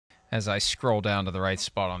as I scroll down to the right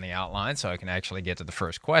spot on the outline so I can actually get to the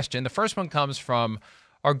first question. The first one comes from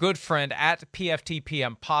our good friend at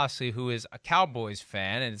PFTPM Posse, who is a Cowboys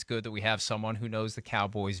fan, and it's good that we have someone who knows the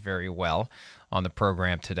Cowboys very well on the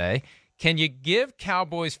program today. Can you give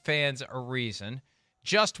Cowboys fans a reason,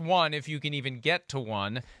 just one if you can even get to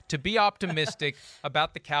one, to be optimistic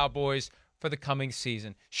about the Cowboys for the coming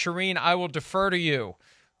season? Charean, I will defer to you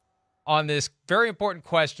on this very important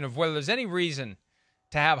question of whether there's any reason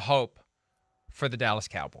to have hope for the Dallas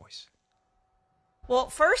Cowboys. Well,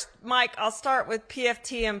 first, Mike, I'll start with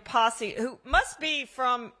PFT and Posse, who must be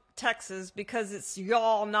from Texas because it's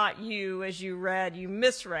y'all, not you, as you read. You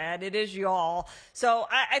misread. It is y'all. So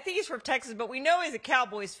I think he's from Texas, but we know he's a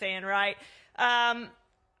Cowboys fan, right? I'll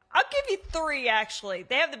give you three, actually.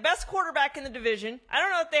 They have the best quarterback in the division. I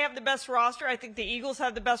don't know if they have the best roster. I think the Eagles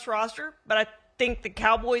have the best roster, but I think the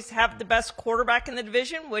Cowboys have the best quarterback in the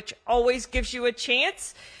division, which always gives you a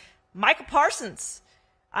chance. Micah Parsons.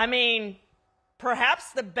 I mean,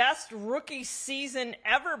 perhaps the best rookie season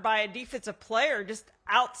ever by a defensive player. Just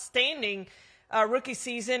outstanding rookie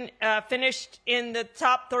season. Finished in the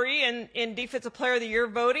top three in Defensive Player of the Year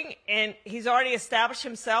voting, and he's already established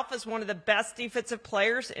himself as one of the best defensive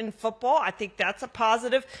players in football. I think that's a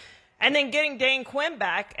positive. And then getting Dan Quinn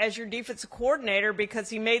back as your defensive coordinator because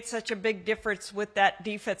he made such a big difference with that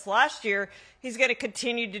defense last year. He's going to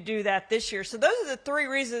continue to do that this year. So those are the three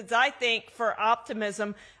reasons I think for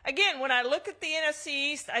optimism. Again, when I look at the NFC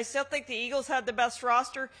East, I still think the Eagles have the best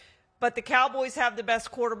roster, but the Cowboys have the best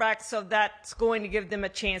quarterback, so that's going to give them a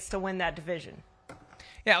chance to win that division.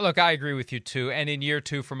 Yeah, look, I agree with you, too. And in year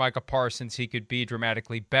two for Micah Parsons, he could be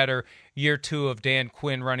dramatically better. Year two of Dan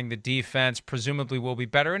Quinn running the defense presumably will be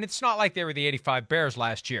better. And it's not like they were the 85 Bears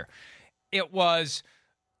last year. It was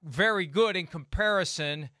very good in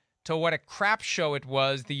comparison to what a crap show it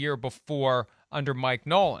was the year before under Mike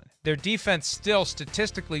Nolan. Their defense still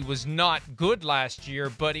statistically was not good last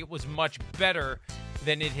year, but it was much better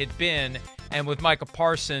than it had been. And with Micah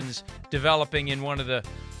Parsons developing in one of the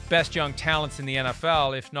best young talents in the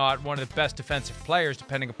NFL, if not one of the best defensive players,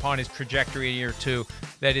 depending upon his trajectory in year two,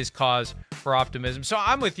 that is cause for optimism. So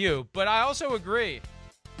I'm with you, but I also agree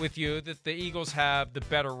with you that the Eagles have the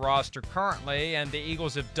better roster currently, and the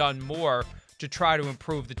Eagles have done more to try to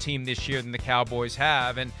improve the team this year than the Cowboys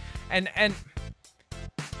have. And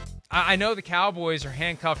I know the Cowboys are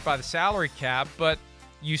handcuffed by the salary cap, but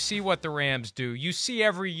you see what the Rams do. You see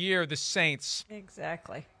every year the Saints,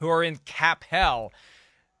 exactly, who are in cap hell.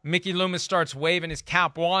 Mickey Loomis starts waving his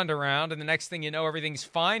cap wand around, and the next thing you know, everything's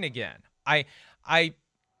fine again. I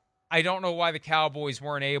don't know why the Cowboys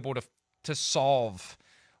weren't able to solve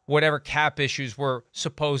whatever cap issues were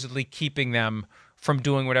supposedly keeping them from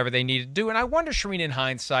doing whatever they needed to do. And I wonder, Charean, in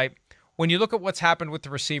hindsight, when you look at what's happened with the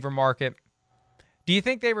receiver market, do you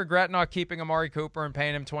think they regret not keeping Amari Cooper and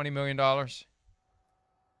paying him $20 million?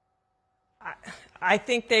 I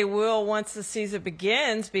think they will once the season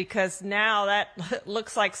begins, because now that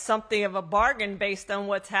looks like something of a bargain based on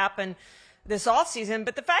what's happened this offseason.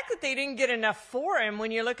 But the fact that they didn't get enough for him when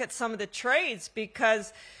you look at some of the trades,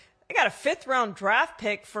 because they got a fifth-round draft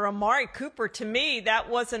pick for Amari Cooper, to me, that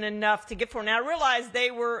wasn't enough to get for him. Now, I realize they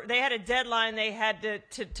had a deadline they had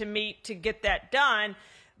to meet to get that done.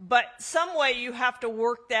 But some way you have to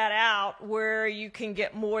work that out where you can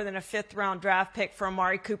get more than a fifth-round draft pick for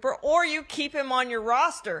Amari Cooper, or you keep him on your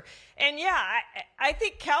roster. And, yeah, I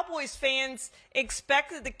think Cowboys fans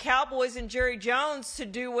expected the Cowboys and Jerry Jones to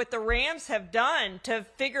do what the Rams have done, to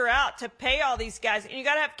figure out, to pay all these guys. And you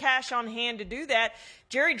got to have cash on hand to do that.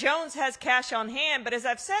 Jerry Jones has cash on hand, but as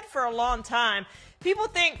I've said for a long time, people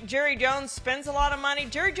think Jerry Jones spends a lot of money.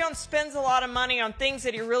 Jerry Jones spends a lot of money on things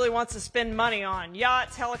that he really wants to spend money on.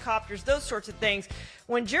 Yachts, helicopters, those sorts of things.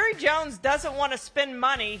 When Jerry Jones doesn't want to spend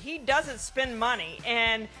money, he doesn't spend money.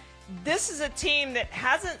 And this is a team that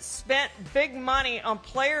hasn't spent big money on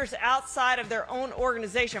players outside of their own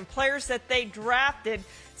organization, players that they drafted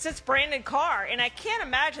since Brandon Carr. And I can't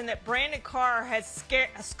imagine that Brandon Carr has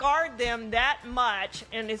scarred them that much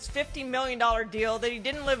in his $50 million deal that he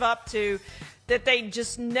didn't live up to, that they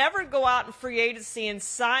just never go out in free agency and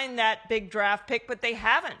sign that big draft pick, but they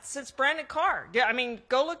haven't since Brandon Carr. I mean,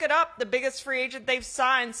 go look it up. The biggest free agent they've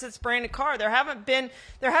signed since Brandon Carr. There hasn't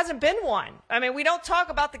been one. I mean, we don't talk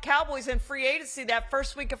about the Cowboys in free agency that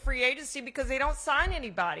first week of free agency because they don't sign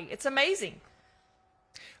anybody. It's amazing.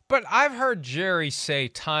 But I've heard Jerry say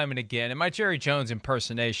time and again, and my Jerry Jones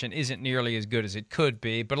impersonation isn't nearly as good as it could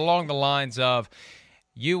be, but along the lines of,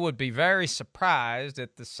 you would be very surprised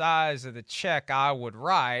at the size of the check I would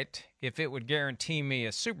write if it would guarantee me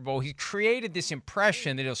a Super Bowl. He created this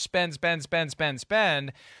impression that he'll spend.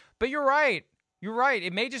 But you're right. You're right.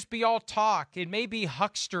 It may just be all talk. It may be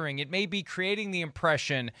huckstering. It may be creating the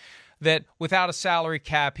impression that without a salary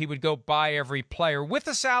cap, he would go buy every player. With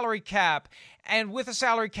a salary cap, and with a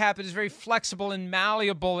salary cap that is very flexible and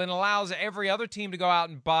malleable and allows every other team to go out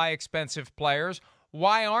and buy expensive players,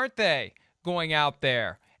 why aren't they going out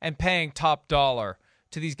there and paying top dollar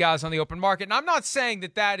to these guys on the open market? And I'm not saying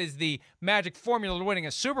that that is the magic formula to winning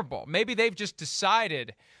a Super Bowl. Maybe they've just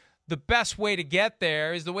decided the best way to get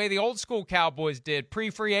there is the way the old school Cowboys did,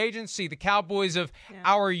 pre-free agency, the Cowboys of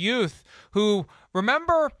our youth, who,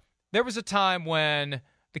 remember, there was a time when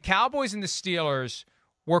the Cowboys and the Steelers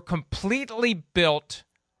were completely built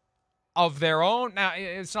of their own. Now,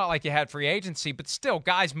 it's not like you had free agency, but still,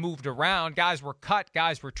 guys moved around, guys were cut,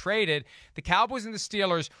 guys were traded. The Cowboys and the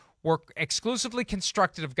Steelers were exclusively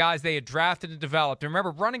constructed of guys they had drafted and developed. And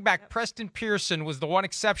remember, running back Preston Pearson was the one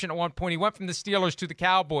exception at one point. He went from the Steelers to the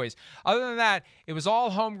Cowboys. Other than that, it was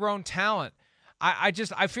all homegrown talent. I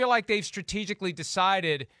feel like they've strategically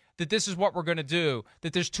decided that this is what we're going to do,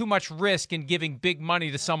 that there's too much risk in giving big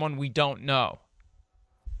money to someone we don't know.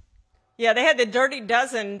 Yeah, they had the dirty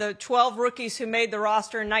dozen, the 12 rookies who made the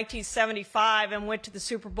roster in 1975 and went to the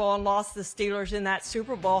Super Bowl and lost the Steelers in that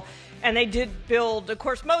Super Bowl. And they did build, of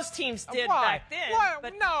course, most teams did back then.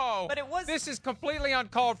 But it was. This is completely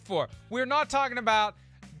uncalled for. We're not talking about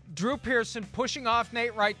Drew Pearson pushing off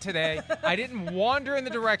Nate Wright today. I didn't wander in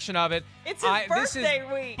the direction of it. It's his birthday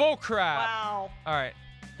week. Bullcrap. Wow. All right.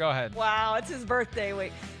 Go ahead. Wow, it's his birthday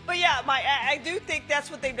week. But yeah, I do think that's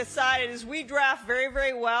what they've decided is we draft very,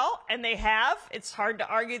 very well, and they have. It's hard to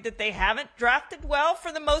argue that they haven't drafted well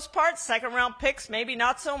for the most part. Second-round picks, maybe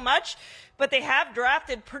not so much, but they have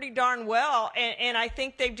drafted pretty darn well, and I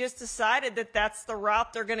think they've just decided that that's the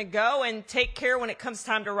route they're going to go and take care when it comes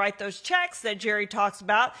time to write those checks that Jerry talks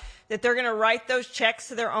about, that they're going to write those checks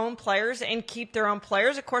to their own players and keep their own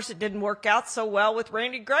players. Of course, it didn't work out so well with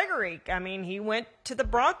Randy Gregory. I mean, he went to the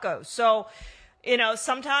Broncos. So, you know,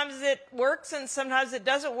 sometimes it works and sometimes it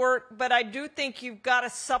doesn't work, but I do think you've got to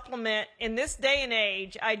supplement in this day and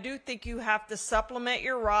age. I do think you have to supplement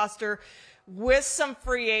your roster with some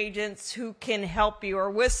free agents who can help you or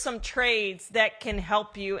with some trades that can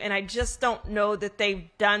help you. And I just don't know that they've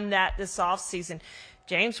done that this offseason.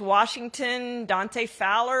 James Washington, Dante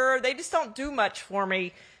Fowler, they just don't do much for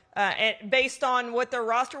me. And based on what their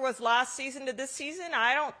roster was last season to this season,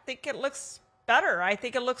 I don't think it looks better. I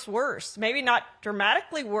think it looks worse. Maybe not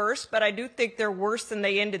dramatically worse, but I do think they're worse than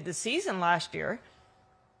they ended the season last year.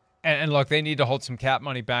 And look, they need to hold some cap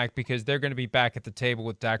money back because they're going to be back at the table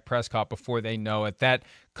with Dak Prescott before they know it. That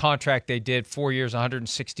contract they did, 4 years,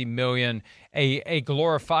 $160 million, a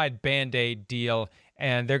glorified Band-Aid deal,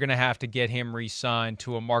 and they're going to have to get him re-signed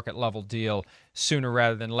to a market-level deal sooner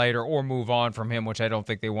rather than later or move on from him, which I don't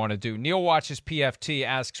think they want to do. Neil Watches PFT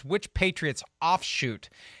asks, which Patriots offshoot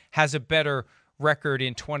has a better record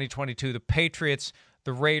in 2022, the Patriots,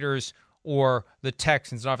 the Raiders, or the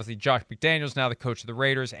Texans? And obviously Josh McDaniels, now the coach of the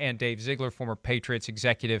Raiders, and Dave Ziegler, former Patriots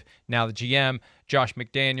executive, now the GM. Josh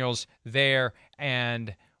McDaniels there,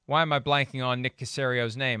 and why am I blanking on Nick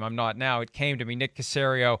Casario's name? I'm not now. It came to me. Nick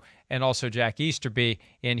Casario and also Jack Easterby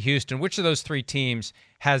in Houston. Which of those three teams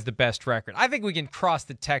has the best record? I think we can cross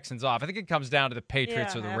the Texans off. I think it comes down to the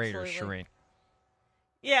Patriots or the Raiders, Charean.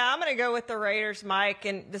 Yeah, I'm going to go with the Raiders, Mike.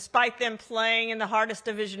 And despite them playing in the hardest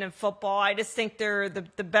division in football, I just think they're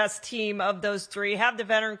the best team of those three. Have the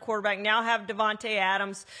veteran quarterback, now have Devontae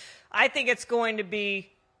Adams. I think it's going to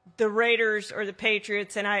be the Raiders or the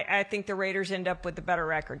Patriots, and I think the Raiders end up with the better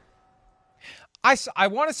record. I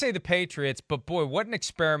want to say the Patriots, but boy, what an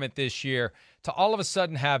experiment this year to all of a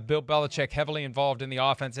sudden have Bill Belichick heavily involved in the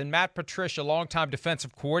offense and Matt Patricia, longtime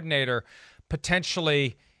defensive coordinator,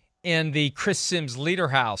 potentially in the Chris Sims leader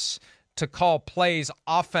house to call plays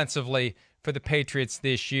offensively for the Patriots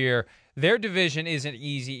this year. Their division isn't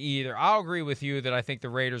easy either. I'll agree with you that I think the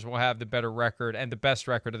Raiders will have the better record and the best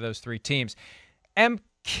record of those three teams.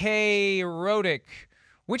 MK Rodick,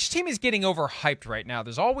 which team is getting overhyped right now?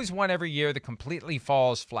 There's always one every year that completely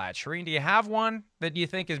falls flat. Charean, do you have one that you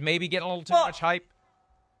think is maybe getting a little too much hype?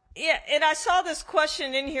 Yeah, and I saw this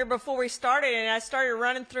question in here before we started, and I started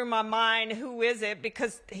running through my mind, who is it?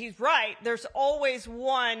 Because he's right. There's always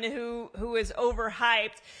one who is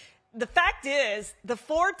overhyped. The fact is, the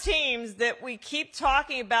four teams that we keep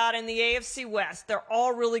talking about in the AFC West, they're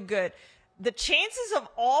all really good. The chances of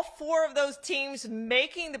all four of those teams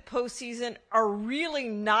making the postseason are really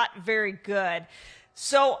not very good.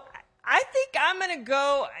 So I think I'm going to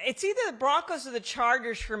go, it's either the Broncos or the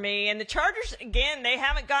Chargers for me. And the Chargers, again, they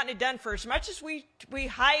haven't gotten it done for as much as we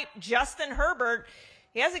hype Justin Herbert.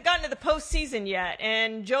 He hasn't gotten to the postseason yet.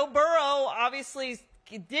 And Joe Burrow obviously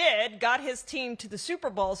got his team to the Super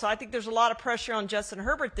Bowl. So I think there's a lot of pressure on Justin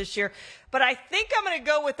Herbert this year. But I think I'm going to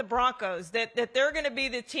go with the Broncos, that they're going to be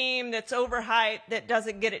the team that's overhyped, that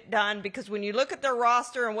doesn't get it done. Because when you look at their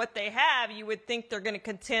roster and what they have, you would think they're going to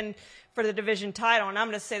contend for the division title. And I'm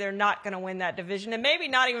going to say they're not going to win that division and maybe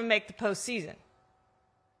not even make the postseason.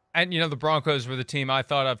 And, the Broncos were the team I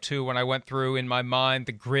thought of, too, when I went through in my mind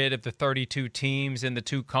the grid of the 32 teams in the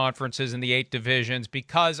 2 conferences and the 8 divisions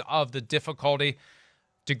because of the difficulty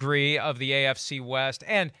degree of the AFC West.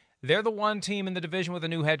 And they're the one team in the division with a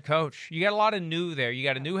new head coach. You got a lot of new there. You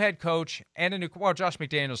got a new head coach and Josh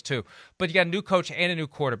McDaniels, too. But you got a new coach and a new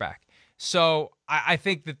quarterback. So I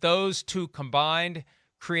think that those two combined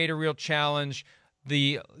create a real challenge.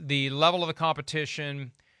 The level of the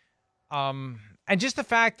competition, and just the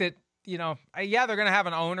fact that, they're going to have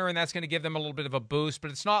an owner and that's going to give them a little bit of a boost,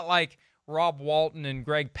 but it's not like Rob Walton and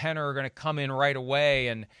Greg Penner are going to come in right away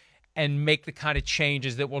and make the kind of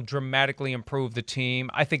changes that will dramatically improve the team.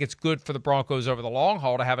 I think it's good for the Broncos over the long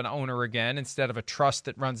haul to have an owner again instead of a trust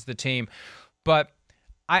that runs the team. But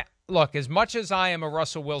look, as much as I am a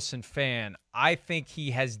Russell Wilson fan, I think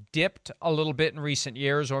he has dipped a little bit in recent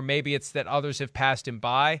years, or maybe it's that others have passed him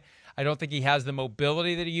by. I don't think he has the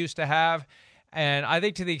mobility that he used to have. And I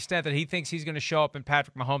think to the extent that he thinks he's going to show up in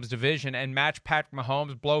Patrick Mahomes' division and match Patrick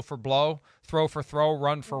Mahomes blow for blow, throw for throw,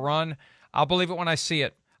 run for run, I'll believe it when I see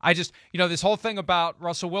it. I just, this whole thing about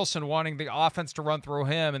Russell Wilson wanting the offense to run through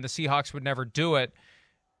him and the Seahawks would never do it,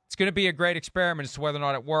 it's going to be a great experiment as to whether or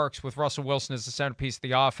not it works with Russell Wilson as the centerpiece of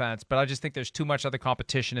the offense. But I just think there's too much other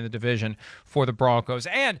competition in the division for the Broncos.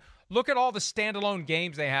 And look at all the standalone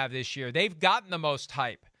games they have this year. They've gotten the most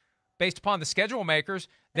hype. Based upon the schedule makers,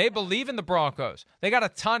 they believe in the Broncos. They got a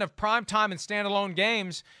ton of primetime and standalone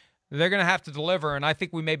games. They're going to have to deliver, and I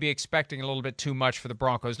think we may be expecting a little bit too much for the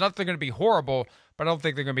Broncos. Not that they're going to be horrible, but I don't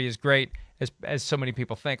think they're going to be as great as so many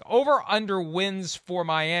people think. Over-under wins for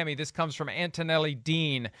Miami. This comes from Antonelli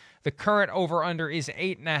Dean. The current over-under is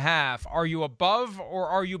 8.5. Are you above or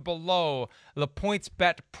are you below the points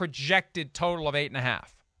bet projected total of 8.5?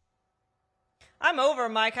 I'm over,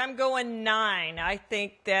 Mike. I'm going 9. I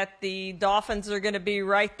think that the Dolphins are going to be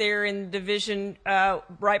right there in the division,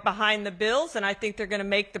 right behind the Bills, and I think they're going to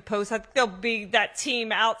make the post. I think they'll be that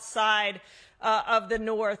team outside of the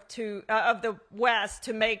of the West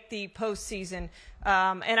to make the postseason.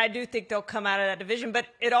 And I do think they'll come out of that division. But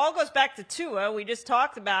it all goes back to Tua. We just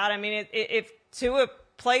talked about. I mean, if Tua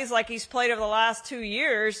plays like he's played over the last 2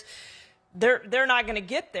 years, they're not going to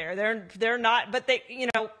get there. They're not. But they,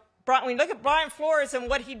 when you look at Brian Flores and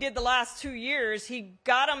what he did the last 2 years, he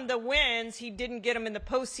got them the wins. He didn't get them in the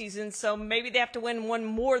postseason, so maybe they have to win one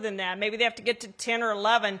more than that. Maybe they have to get to 10 or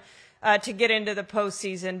 11 to get into the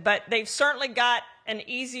postseason. But they've certainly got an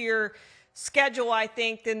easier schedule, I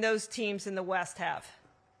think, than those teams in the West have.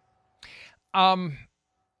 I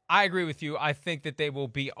agree with you. I think that they will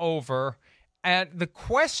be over. And the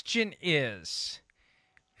question is,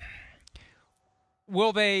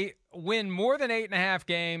 will they win more than 8.5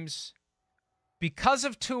 games because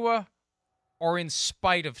of Tua or in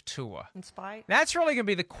spite of Tua? In spite? That's really going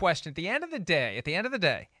to be the question. At the end of the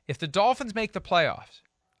day, if the Dolphins make the playoffs,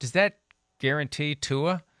 does that guarantee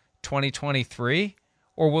Tua 2023?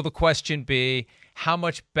 Or will the question be, how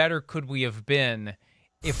much better could we have been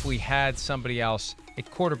if we had somebody else at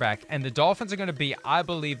quarterback? And the Dolphins are going to be, I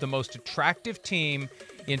believe, the most attractive team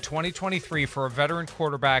in 2023 for a veteran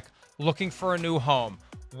quarterback looking for a new home.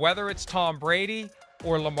 Whether it's Tom Brady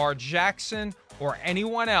or Lamar Jackson or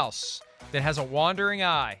anyone else that has a wandering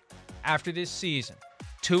eye after this season,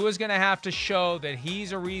 Tua's going to have to show that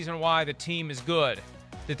he's a reason why the team is good,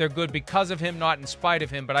 that they're good because of him, not in spite of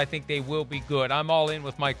him, but I think they will be good. I'm all in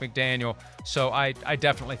with Mike McDaniel, so I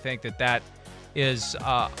definitely think that is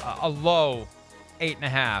a low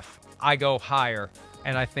 8.5. I go higher.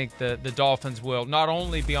 And I think the Dolphins will not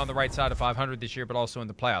only be on the right side of 500 this year, but also in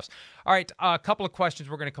the playoffs. All right, a couple of questions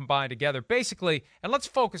we're going to combine together. Basically, and let's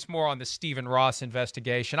focus more on the Stephen Ross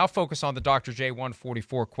investigation. I'll focus on the Dr. J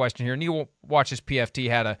 144 question here. Neil Watch's PFT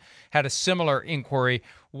had a similar inquiry.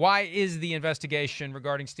 Why is the investigation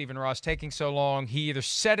regarding Stephen Ross taking so long? He either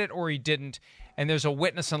said it or he didn't, and there's a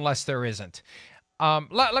witness unless there isn't.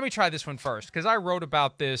 Let me try this one first, because I wrote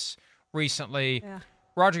about this recently. Yeah.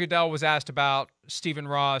 Roger Goodell was asked about Stephen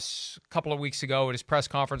Ross a couple of weeks ago at his press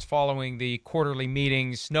conference following the quarterly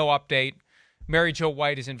meetings. No update. Mary Jo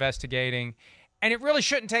White is investigating. And it really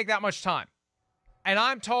shouldn't take that much time. And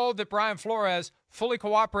I'm told that Brian Flores fully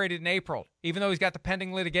cooperated in April, even though he's got the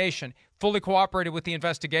pending litigation, fully cooperated with the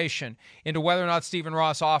investigation into whether or not Stephen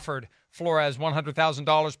Ross offered Flores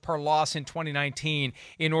 $100,000 per loss in 2019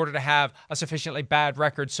 in order to have a sufficiently bad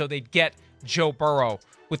record so they'd get Joe Burrow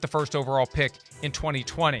with the first overall pick in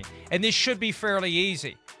 2020. And this should be fairly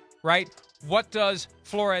easy, right? What does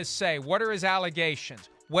Flores say? What are his allegations?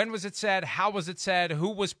 When was it said? How was it said? Who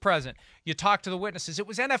was present? You talk to the witnesses. It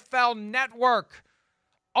was NFL Network,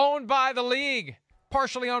 owned by the league,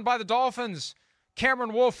 partially owned by the Dolphins.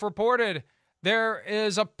 Cameron Wolfe reported there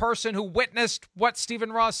is a person who witnessed what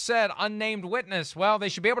Stephen Ross said, unnamed witness. Well, they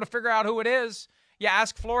should be able to figure out who it is. You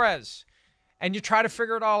ask Flores, and you try to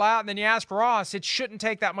figure it all out, and then you ask Ross. It shouldn't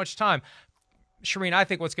take that much time. Charean, I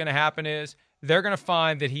think what's going to happen is they're going to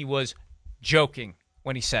find that he was joking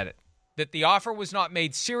when he said it, that the offer was not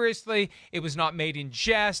made seriously, it was not made in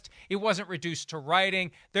jest, it wasn't reduced to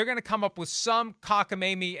writing. They're going to come up with some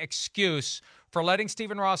cockamamie excuse for letting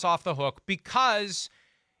Stephen Ross off the hook, because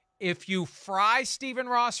if you fry Stephen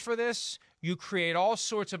Ross for this, you create all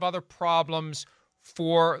sorts of other problems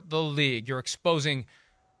for the league. You're exposing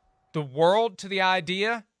the world to the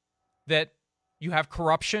idea that you have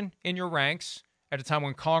corruption in your ranks at a time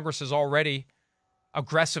when Congress is already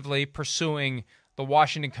aggressively pursuing the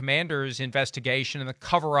Washington Commanders investigation and the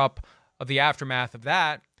cover-up of the aftermath of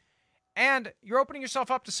that. And you're opening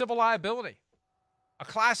yourself up to civil liability. A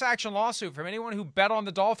class action lawsuit from anyone who bet on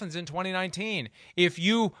the Dolphins in 2019. If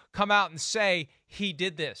you come out and say he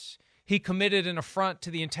did this, he committed an affront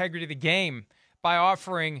to the integrity of the game by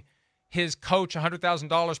offering his coach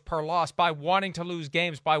 $100,000 per loss, by wanting to lose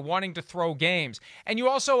games, by wanting to throw games. And you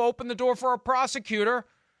also open the door for a prosecutor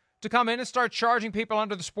to come in and start charging people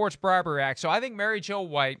under the Sports Bribery Act. So I think Mary Jo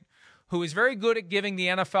White, who is very good at giving the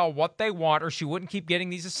NFL what they want, or she wouldn't keep getting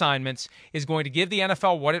these assignments, is going to give the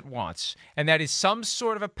NFL what it wants. And that is some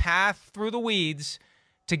sort of a path through the weeds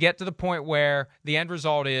to get to the point where the end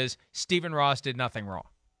result is Stephen Ross did nothing wrong.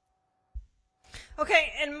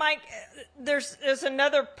 Okay, and Mike, there's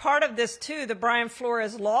another part of this too, the Brian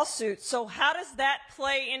Flores lawsuit. So how does that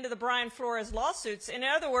play into the Brian Flores lawsuits? In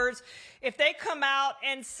other words, if they come out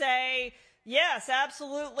and say, yes,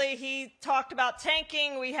 absolutely, he talked about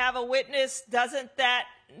tanking, we have a witness, doesn't that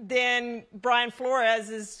then Brian Flores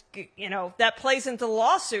is, that plays into the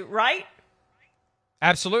lawsuit, right?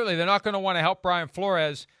 Absolutely. They're not going to want to help Brian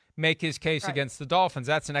Flores make his case against the Dolphins.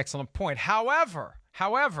 That's an excellent point. However,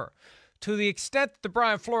 to the extent that the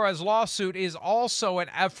Brian Flores lawsuit is also an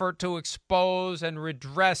effort to expose and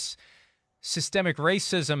redress systemic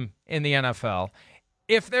racism in the NFL,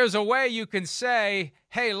 if there's a way you can say,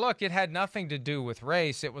 hey, look, it had nothing to do with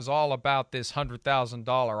race, it was all about this $100,000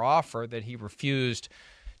 offer that he refused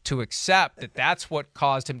to accept, that's what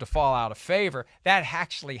caused him to fall out of favor, that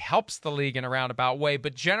actually helps the league in a roundabout way.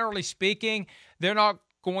 But generally speaking, they're not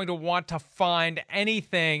going to want to find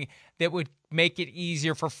anything that would make it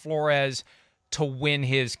easier for Flores to win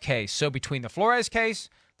his case. So between the Flores case,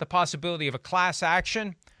 the possibility of a class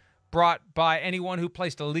action brought by anyone who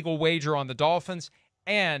placed a legal wager on the Dolphins,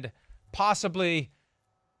 and possibly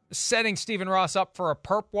setting Stephen Ross up for a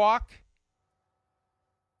perp walk,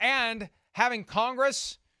 and having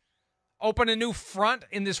Congress open a new front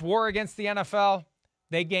in this war against the NFL,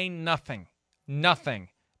 they gain nothing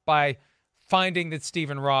by finding that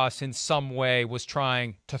Stephen Ross in some way was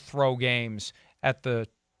trying to throw games at the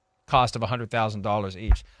cost of $100,000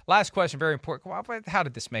 each. Last question, very important. How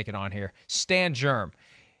did this make it on here? Stan Germ.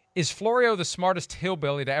 Is Florio the smartest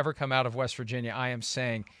hillbilly to ever come out of West Virginia? I am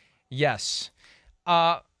saying yes.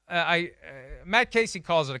 Matt Casey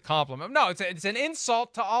calls it a compliment. No, it's an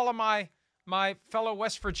insult to all of my fellow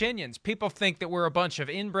West Virginians. People think that we're a bunch of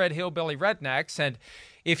inbred hillbilly rednecks, and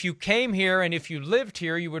if you came here and if you lived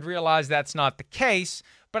here, you would realize that's not the case.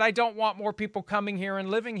 But I don't want more people coming here and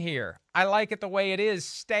living here. I like it the way it is.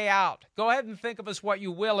 Stay out. Go ahead and think of us what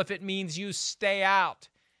you will if it means you stay out.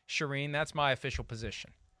 Charean, that's my official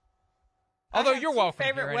position. Although you're welcome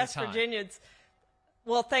here anytime. West Virginians.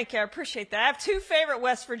 Well, thank you. I appreciate that. I have two favorite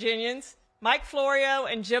West Virginians, Mike Florio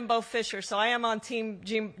and Jimbo Fisher. So I am on team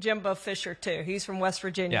Jimbo Fisher, too. He's from West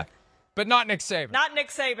Virginia. Yeah, but not Nick Saban. Not Nick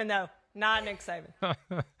Saban, though. Not Nick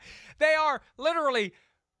Saban. They are literally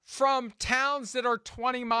from towns that are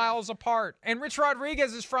 20 miles apart. And Rich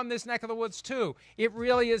Rodriguez is from this neck of the woods, too. It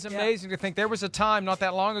really is amazing to think there was a time not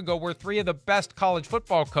that long ago where three of the best college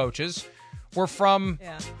football coaches were from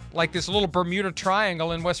like this little Bermuda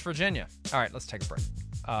Triangle in West Virginia. All right, let's take a break.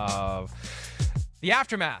 The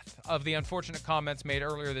aftermath of the unfortunate comments made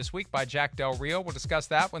earlier this week by Jack Del Rio. We'll discuss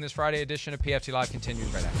that when this Friday edition of PFT Live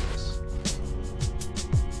continues right after this.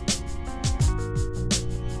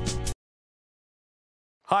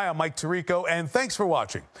 Hi, I'm Mike Tirico, and thanks for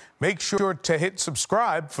watching. Make sure to hit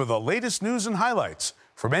subscribe for the latest news and highlights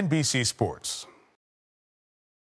from NBC Sports.